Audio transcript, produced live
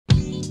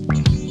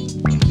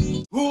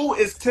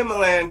is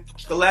Timberland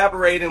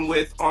collaborating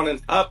with on an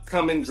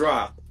upcoming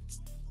drop?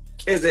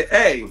 Is it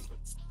A,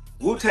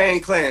 Wu-Tang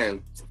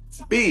Clan,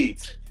 B,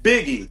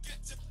 Biggie,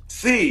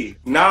 C,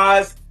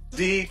 Nas,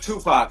 D,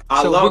 Tupac?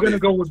 I So we're love gonna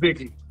it. go with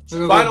Biggie.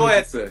 Final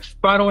answer.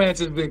 Final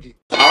answer is Biggie.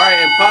 All right,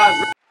 and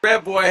Paz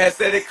Red Boy has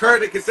said it.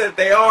 Kurdic has said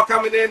they all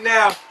coming in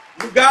now.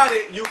 You got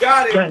it. You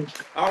got it. Dang.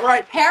 All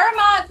right.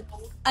 Paramount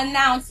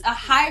announced a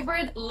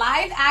hybrid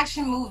live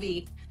action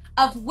movie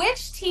of which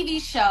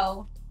TV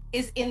show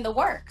is in the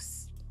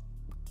works?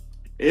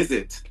 Is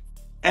it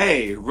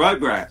A,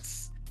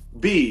 Rugrats,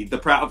 B, The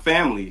Proud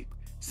Family,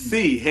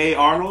 C, Hey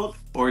Arnold,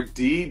 or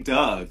D,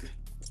 Doug?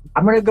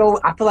 I'm gonna go.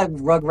 I feel like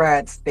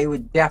Rugrats. They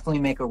would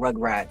definitely make a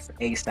Rugrats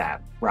ASAP.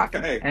 Rocky.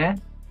 Okay. Eh?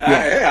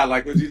 Hey, I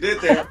like what you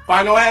did there.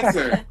 Final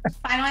answer.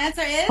 Final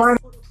answer is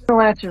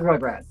Final answer,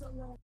 Rugrats.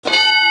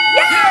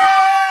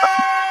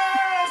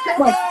 Yes!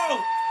 Come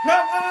on!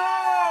 Come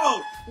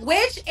on!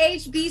 which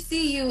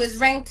HBCU is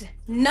ranked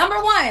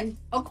 #1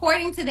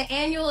 according to the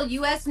annual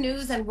U.S.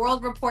 News and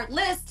World Report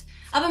list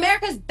of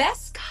America's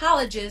best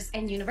colleges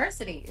and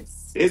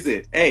universities? Is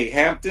it A,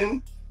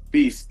 Hampton,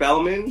 B,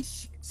 Spelman,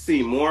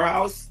 C,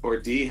 Morehouse, or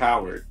D,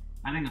 Howard?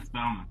 I think it's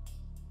Spelman.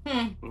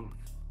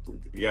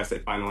 You gotta say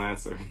final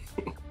answer.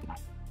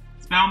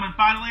 Spelman,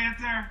 final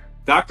answer.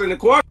 Dr.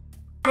 Nicola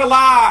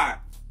lie.